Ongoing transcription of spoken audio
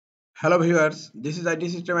Hello viewers, this is IT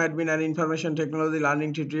System Admin and Information Technology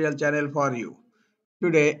Learning Tutorial channel for you.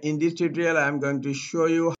 Today in this tutorial I am going to show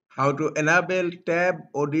you how to enable tab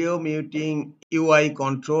audio muting UI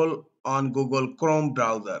control on Google Chrome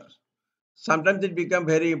browser. Sometimes it becomes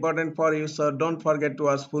very important for you, so don't forget to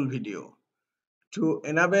watch full video. To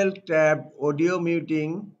enable tab audio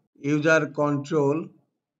muting user control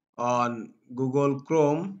on Google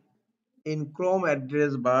Chrome, in Chrome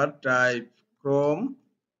address bar type Chrome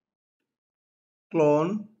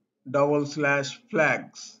clone /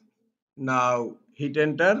 flags. Now hit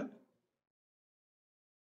enter.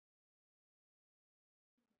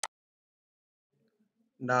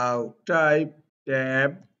 Now type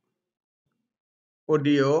tab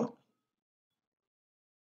audio.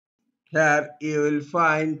 Here you will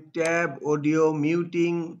find tab audio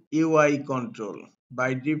muting UI control.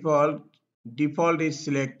 By default is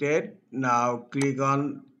selected. Now click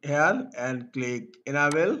on here and click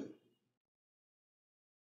enable.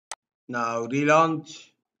 Now relaunch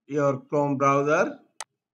your Chrome browser.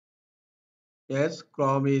 Yes,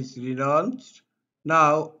 Chrome is relaunched.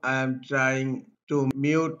 Now I am trying to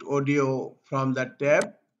mute audio from the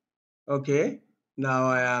tab. Okay, now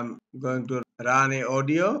I am going to run a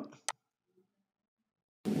audio.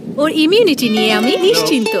 Or immunity নিয়ে আমি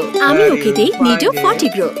নিশ্চিন্ত আমি ওকে দেই Nido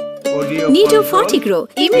 40 grow Nido 40 grow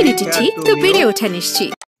immunity তো বেড়ে ওঠা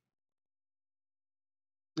নিশ্চিত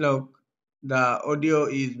Look, the audio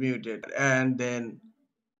is muted and then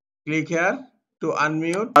click here to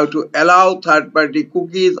unmute. How to allow third-party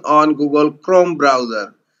cookies on Google Chrome browser.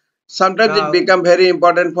 Sometimes it becomes very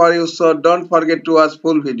important for you, so don't forget to watch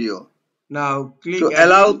full video. Now click to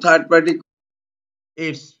allow third-party.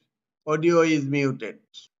 Its audio is muted.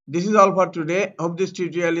 This is all for today. Hope this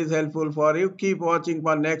tutorial is helpful for you. Keep watching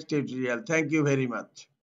for next tutorial. Thank you very much.